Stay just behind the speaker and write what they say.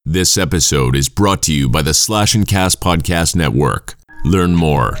This episode is brought to you by the Slash and Cast Podcast Network. Learn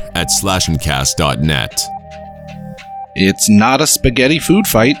more at slashandcast.net. It's not a spaghetti food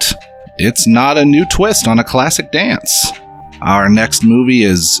fight. It's not a new twist on a classic dance. Our next movie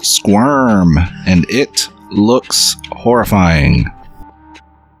is Squirm, and it looks horrifying.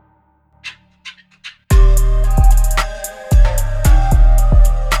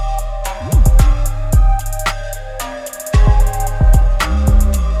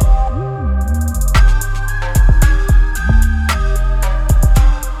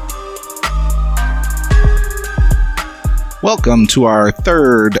 Welcome to our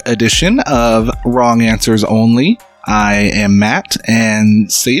third edition of Wrong Answers Only. I am Matt, and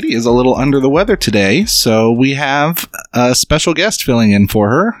Saidee is a little under the weather today, so we have a special guest filling in for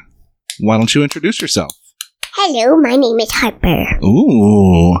her. Why don't you introduce yourself? Hello, my name is Harper.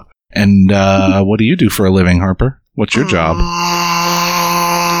 Ooh. And what do you do for a living, Harper? What's your job?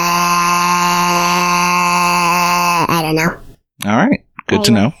 I don't know. All right. Good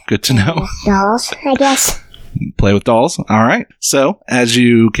to know. Good to know. Dolls, I guess. Play with dolls. All right. So, as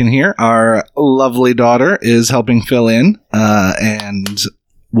you can hear, our lovely daughter is helping fill in and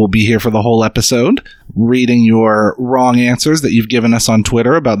will be here for the whole episode, reading your wrong answers that you've given us on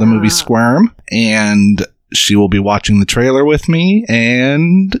Twitter about the movie Squirm. And she will be watching the trailer with me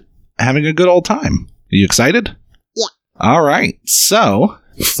and having a good old time. Are you excited? Yeah. All right. So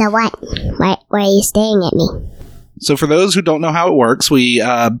what? Why are you staring at me? So for those who don't know how it works, we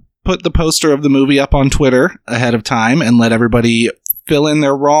put the poster of the movie up on Twitter ahead of time and let everybody fill in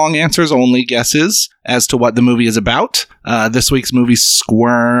their wrong answers only guesses as to what the movie is about. This week's movie,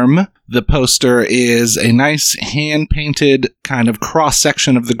 Squirm. The poster is a nice hand-painted kind of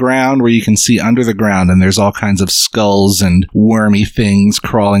cross-section of the ground where you can see under the ground, and there's all kinds of skulls and wormy things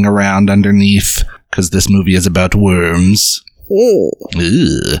crawling around underneath, because this movie is about worms.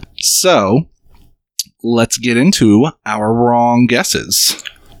 Ugh. So, let's get into our wrong guesses.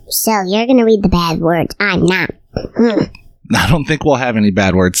 So, you're going to read the bad words. I'm not. I don't think we'll have any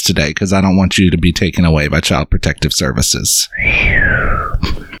bad words today because I don't want you to be taken away by Child Protective Services.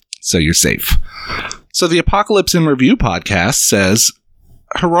 So you're safe. So the Apocalypse in Review podcast says,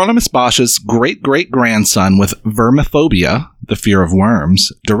 Hieronymus Bosch's great-great-grandson with vermophobia, the fear of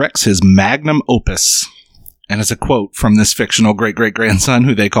worms, directs his magnum opus. And as a quote from this fictional great-great-grandson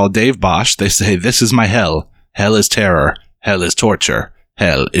who they call Dave Bosch, they say, "This is my hell. Hell is terror. Hell is torture.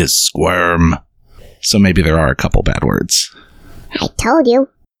 Hell is Squirm." So maybe there are a couple bad words. I told you.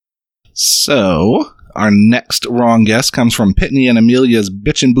 So, our next wrong guess comes from Pitney and Amelia's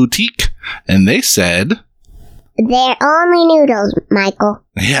Bitchin' Boutique, and they said... They're only noodles, Michael.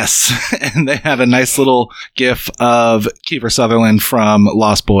 Yes, and they have a nice little gif of Kiefer Sutherland from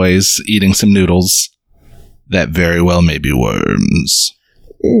Lost Boys eating some noodles that very well may be worms.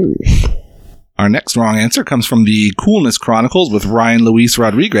 Ooh. Our next wrong answer comes from the Coolness Chronicles with Ryan Luis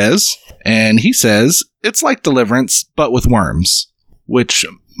Rodriguez, and he says, it's like Deliverance, but with worms, which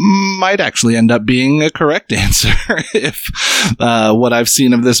might actually end up being a correct answer if what I've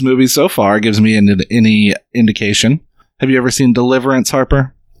seen of this movie so far gives me any indication. Have you ever seen Deliverance,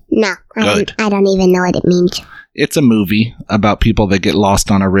 Harper? No, I don't even know what it means. It's a movie about people that get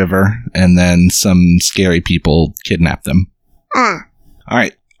lost on a river, and then some scary people kidnap them. Ah. All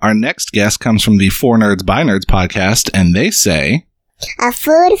right. Our next guest comes from the 4 Nerds by Nerds podcast, and they say... A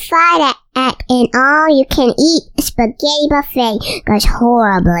food fight at an all-you-can-eat spaghetti buffet goes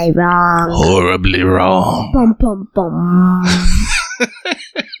horribly wrong. Horribly wrong. Bum, bum, bum.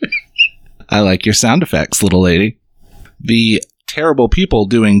 I like your sound effects, little lady. The Terrible People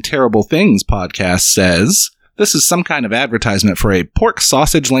Doing Terrible Things podcast says... This is some kind of advertisement for a pork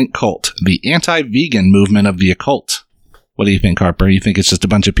sausage link cult, the anti-vegan movement of the occult. What do you think, Harper? You think it's just a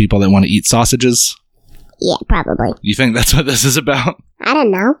bunch of people that want to eat sausages? Yeah, probably. You think that's what this is about? I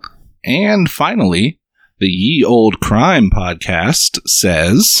don't know. And finally, the Ye Old Crime podcast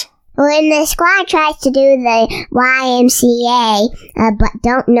says... When the squad tries to do the YMCA, but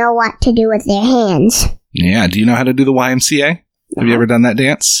don't know what to do with their hands. Yeah, do you know how to do the YMCA? Have you ever done that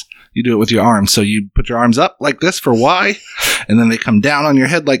dance? You do it with your arms. So you put your arms up like this for Y, and then they come down on your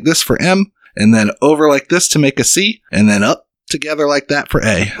head like this for M, and then over like this to make a C, and then up together like that for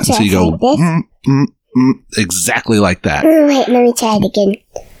A. So you go exactly like that. Wait, let me try it again.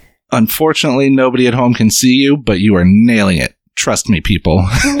 Unfortunately, nobody at home can see you, but you are nailing it. Trust me, people.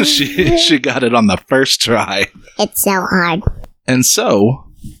 She got it on the first try. It's so hard. And so,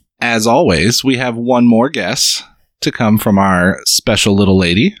 as always, we have one more guess to come from our special little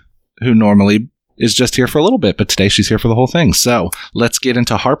lady, who normally is just here for a little bit, but today she's here for the whole thing. So let's get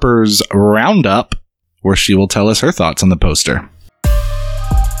into Harper's Roundup, where she will tell us her thoughts on the poster.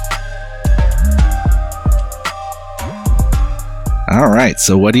 All right,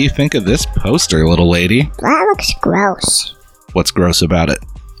 so what do you think of this poster, little lady? That looks gross. What's gross about it?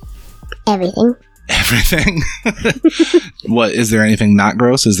 Everything. Everything? What, is there anything not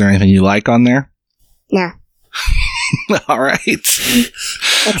gross? Is there anything you like on there? No. All right.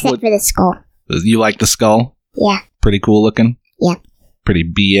 Except for the skull. You like the skull? Yeah. Pretty cool looking? Yeah. Pretty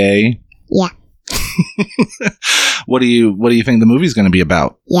BA? Yeah. What do you think the movie's going to be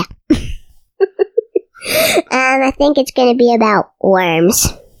about? Yeah. I think it's going to be about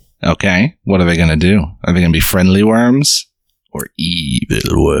worms. Okay. What are they going to do? Are they going to be friendly worms? Or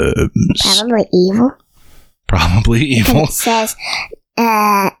evil worms? Probably evil. Probably evil. It says,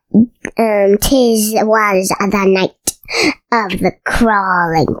 "'Tis was the night of the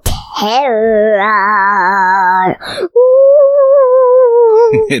crawling terror."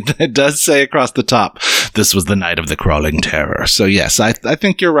 It does say across the top, this was the night of the crawling terror. So yes, I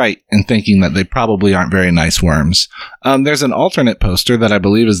think you're right in thinking that they probably aren't very nice worms. There's an alternate poster that I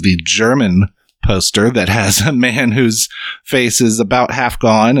believe is the German poster that has a man whose face is about half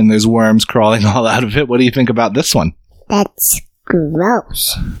gone and there's worms crawling all out of it. What do you think about this one? That's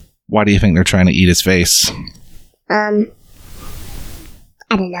gross. Why do you think they're trying to eat his face? I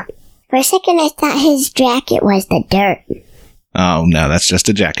don't know. For a second I thought his jacket was the dirt. Oh, no, that's just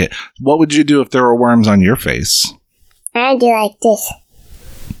a jacket. What would you do if there were worms on your face? I'd do like this.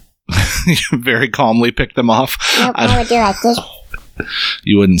 You very calmly pick them off. Nope, I would do like this.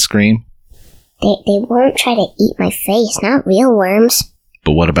 You wouldn't scream? They won't try to eat my face, not real worms.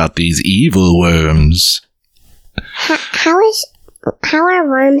 But what about these evil worms? How are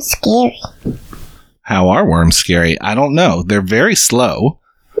worms scary? How are worms scary? I don't know. They're very slow.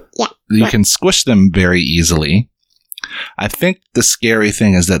 Yeah. You can squish them very easily. I think the scary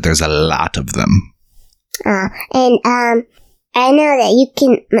thing is that there's a lot of them. And I know that you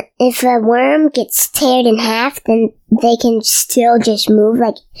can, if a worm gets teared in half, then they can still just move.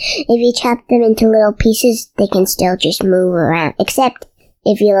 Like, if you chop them into little pieces, they can still just move around. Except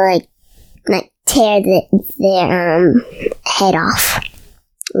if you, like tear their head off.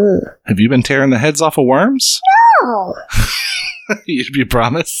 Ooh. Have you been tearing the heads off of worms? No! You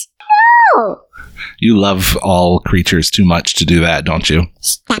promise? No! You love all creatures too much to do that, don't you?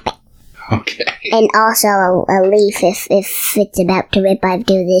 Stop it. Okay. And also a leaf if it's about to rip, I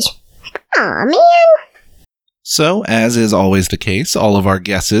do this. Aw, man. So, as is always the case, all of our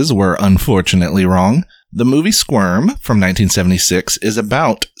guesses were unfortunately wrong. The movie Squirm from 1976 is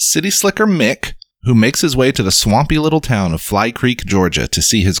about City Slicker Mick, who makes his way to the swampy little town of Fly Creek, Georgia, to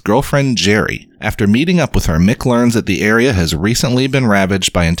see his girlfriend Jerry. After meeting up with her, Mick learns that the area has recently been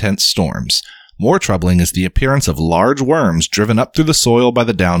ravaged by intense storms. More troubling is the appearance of large worms driven up through the soil by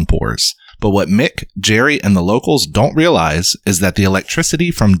the downpours. But what Mick, Jerry, and the locals don't realize is that the electricity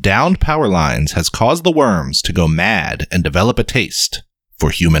from downed power lines has caused the worms to go mad and develop a taste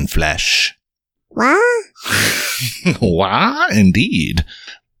for human flesh. What? What? Indeed.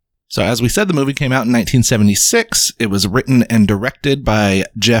 So as we said, the movie came out in 1976. It was written and directed by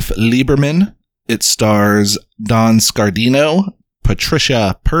Jeff Lieberman. It stars Don Scardino,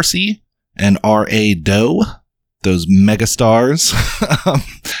 Patricia Percy, and R.A. Doe, those megastars.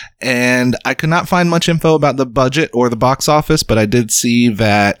 And I could not find much info about the budget or the box office, but I did see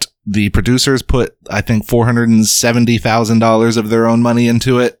that the producers put, I think, $470,000 of their own money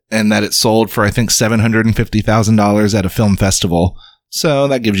into it, and that it sold for, I think, $750,000 at a film festival. So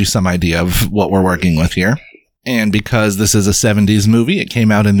that gives you some idea of what we're working with here. And because this is a 70s movie, it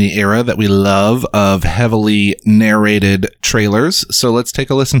came out in the era that we love of heavily narrated trailers. So let's take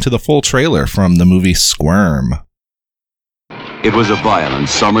a listen to the full trailer from the movie Squirm. It was a violent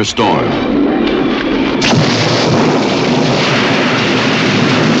summer storm.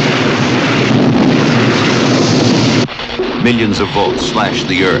 Millions of volts slashed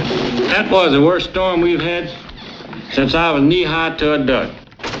the earth. That was the worst storm we've had since I was knee-high to a duck.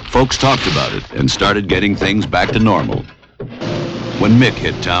 Folks talked about it and started getting things back to normal. When Mick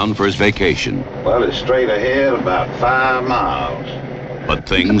hit town for his vacation. Well, it's straight ahead about 5 miles. But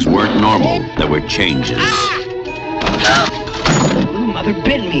things weren't normal. There were changes. Ooh, Mother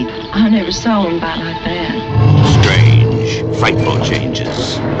bit me. I never saw him bite like that. Strange, frightful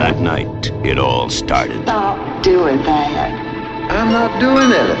changes. That night, it all started. Stop doing that. I'm not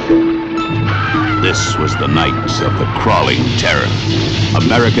doing anything. This was the night of the crawling terror.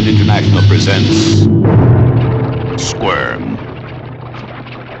 American International presents Squirm.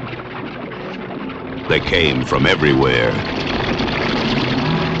 They came from everywhere.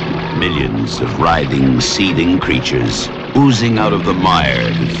 Millions of writhing, seething creatures oozing out of the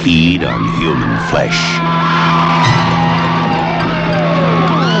mire to feed on human flesh.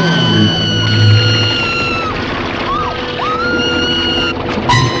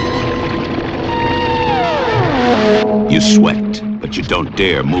 You sweat, but you don't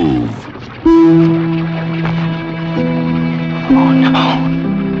dare move. Oh, no.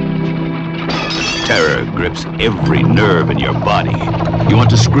 Terror grips every nerve in your body. You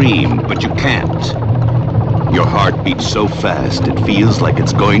want to scream, but you can't. Your heart beats so fast, it feels like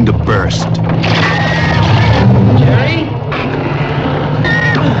it's going to burst. Jerry?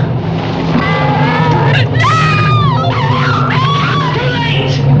 Too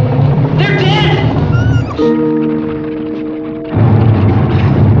late! They're dead!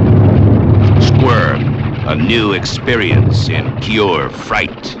 Squirm, a new experience in pure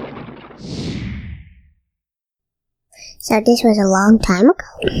fright. So this was a long time ago?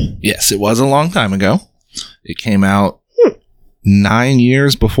 Yes, it was a long time ago. It came out 9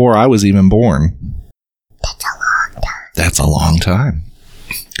 years before I was even born. That's a long time. That's a long time.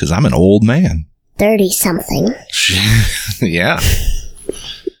 Because I'm an old man. 30-something. Yeah.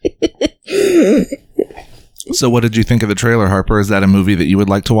 So what did you think of the trailer, Harper? Is that a movie that you would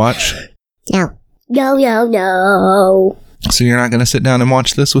like to watch? No. No. So you're not going to sit down and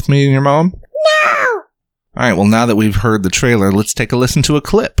watch this with me and your mom? No! All right, well, now that we've heard the trailer, let's take a listen to a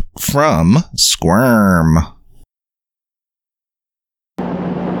clip from Squirm.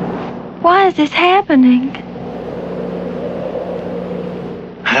 Why is this happening?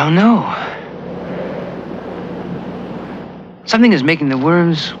 I don't know. Something is making the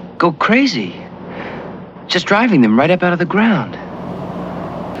worms go crazy. Just driving them right up out of the ground.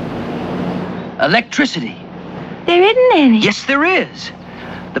 Electricity. There isn't any. Yes, there is.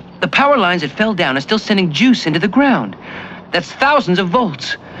 The power lines that fell down are still sending juice into the ground. That's thousands of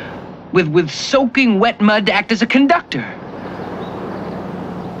volts. With soaking wet mud to act as a conductor.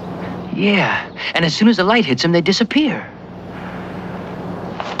 Yeah, and as soon as the light hits them, they disappear.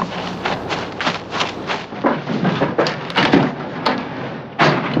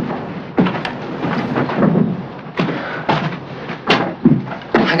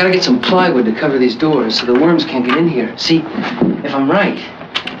 I gotta get some plywood to cover these doors so the worms can't get in here. See, if I'm right,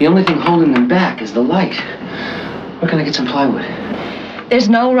 the only thing holding them back is the light. Where can I get some plywood? There's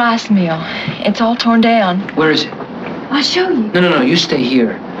no rice mill. It's all torn down. Where is it? I'll show you. No, you stay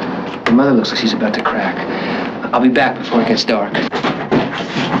here. Your mother looks like she's about to crack. I'll be back before it gets dark.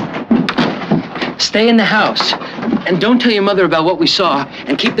 Stay in the house. And don't tell your mother about what we saw.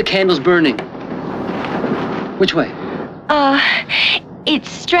 And keep the candles burning. Which way?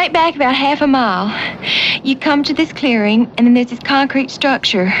 It's straight back about half a mile. You come to this clearing, and then there's this concrete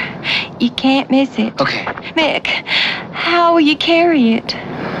structure. You can't miss it. Okay. Mick, how will you carry it?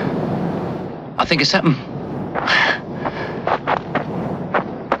 I'll think of something.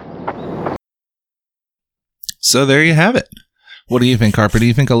 So there you have it. What do you think, Harper? Do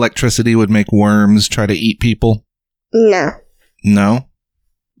you think electricity would make worms try to eat people? No. No?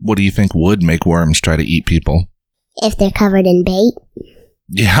 What do you think would make worms try to eat people? If they're covered in bait.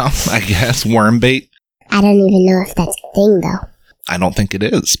 Yeah, I guess. Worm bait. I don't even know if that's a thing, though. I don't think it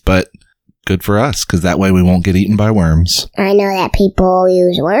is, but good for us, because that way we won't get eaten by worms. I know that people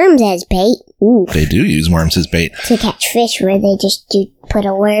use worms as bait. Ooh. They do use worms as bait. To catch fish, where they just do put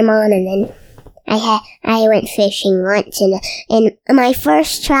a worm on, and then I went fishing once, and my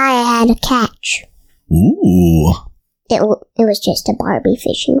first try I had a catch. Ooh. It was just a Barbie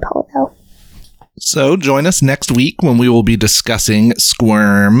fishing pole, though. So join us next week when we will be discussing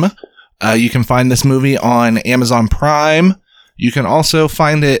Squirm. You can find this movie on Amazon Prime. You can also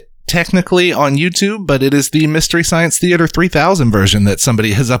find it technically on YouTube, but it is the Mystery Science Theater 3000 version that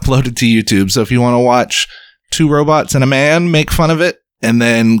somebody has uploaded to YouTube. So if you want to watch two robots and a man make fun of it, and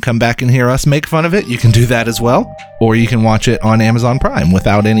then come back and hear us make fun of it, you can do that as well. Or you can watch it on Amazon Prime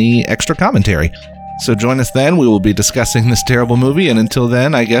without any extra commentary. So join us then. We will be discussing this terrible movie. And until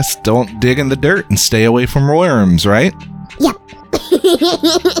then, I guess don't dig in the dirt and stay away from worms, right? Yep.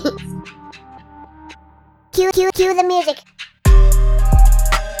 Cue the music.